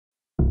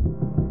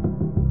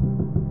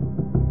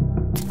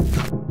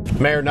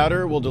Mayor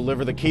Nutter will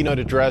deliver the keynote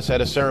address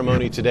at a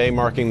ceremony today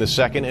marking the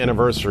second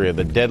anniversary of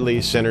the deadly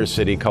Center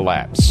City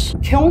collapse.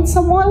 Killing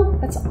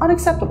someone? That's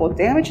unacceptable.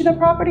 Damaging the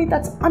property?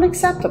 That's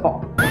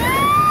unacceptable.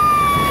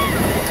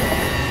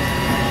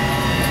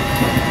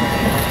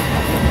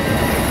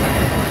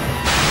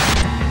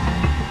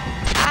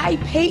 I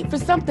paid for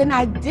something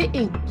I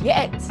didn't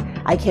get.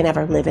 I can't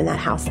ever live in that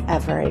house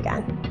ever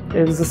again.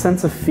 It was a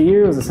sense of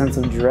fear, it was a sense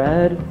of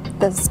dread.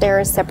 The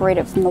stairs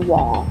separated from the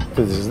wall.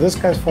 This is this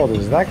guy's fault, this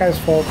is that guy's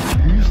fault.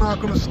 He's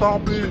not gonna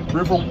stop it.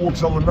 River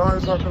Woods Illinois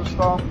is not gonna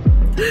stop.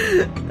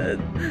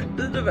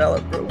 The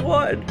developer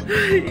won.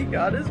 He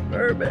got his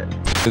permit.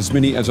 As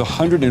many as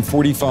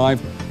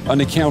 145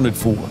 unaccounted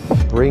for.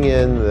 Bring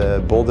in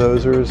the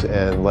bulldozers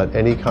and let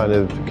any kind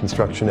of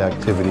construction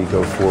activity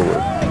go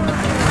forward.